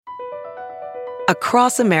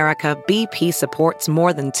Across America, BP supports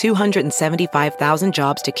more than 275,000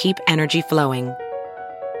 jobs to keep energy flowing.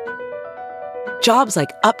 Jobs like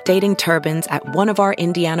updating turbines at one of our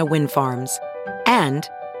Indiana wind farms and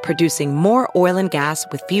producing more oil and gas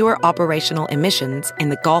with fewer operational emissions in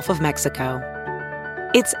the Gulf of Mexico.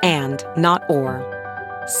 It's and, not or.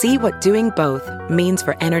 See what doing both means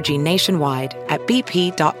for energy nationwide at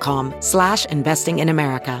bp.com/investing in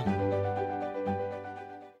America.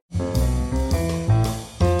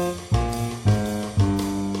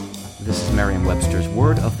 This is Merriam-Webster's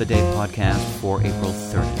Word of the Day podcast for April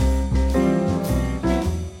 30th.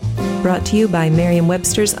 Brought to you by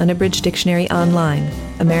Merriam-Webster's Unabridged Dictionary Online,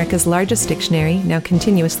 America's largest dictionary, now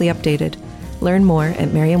continuously updated. Learn more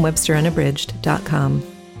at merriam-websterunabridged.com.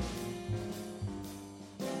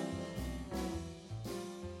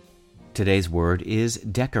 Today's word is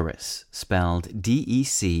decorous, spelled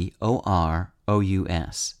D-E-C-O-R-O-U-S.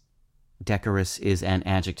 Decorous is an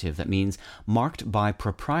adjective that means marked by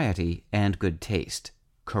propriety and good taste,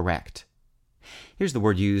 correct. Here's the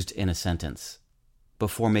word used in a sentence.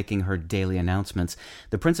 Before making her daily announcements,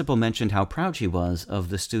 the principal mentioned how proud she was of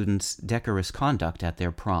the students' decorous conduct at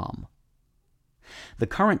their prom. The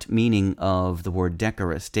current meaning of the word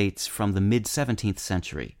decorous dates from the mid-17th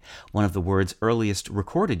century. One of the word's earliest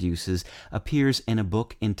recorded uses appears in a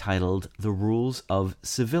book entitled The Rules of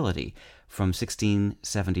Civility from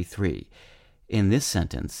 1673. In this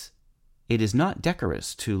sentence, "It is not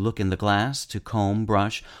decorous to look in the glass, to comb,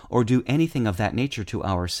 brush, or do anything of that nature to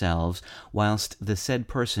ourselves, whilst the said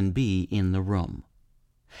person be in the room."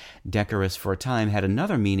 Decorous for a time had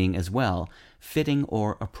another meaning as well, fitting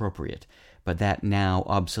or appropriate, but that now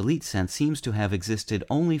obsolete sense seems to have existed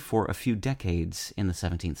only for a few decades in the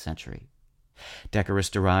 17th century. Decorous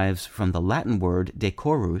derives from the Latin word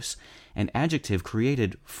decorus, an adjective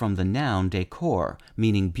created from the noun decor,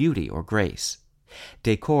 meaning beauty or grace.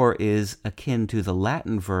 Decor is akin to the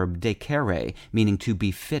Latin verb decēre, meaning to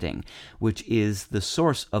be fitting, which is the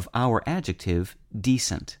source of our adjective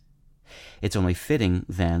decent. It's only fitting,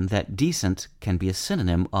 then, that decent can be a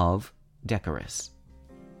synonym of decorous.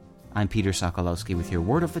 I'm Peter Sokolowski with your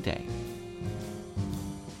Word of the Day.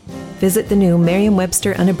 Visit the new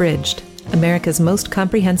Merriam-Webster Unabridged, America's most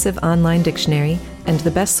comprehensive online dictionary and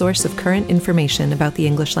the best source of current information about the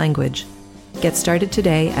English language. Get started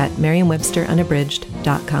today at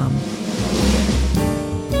merriam-websterunabridged.com.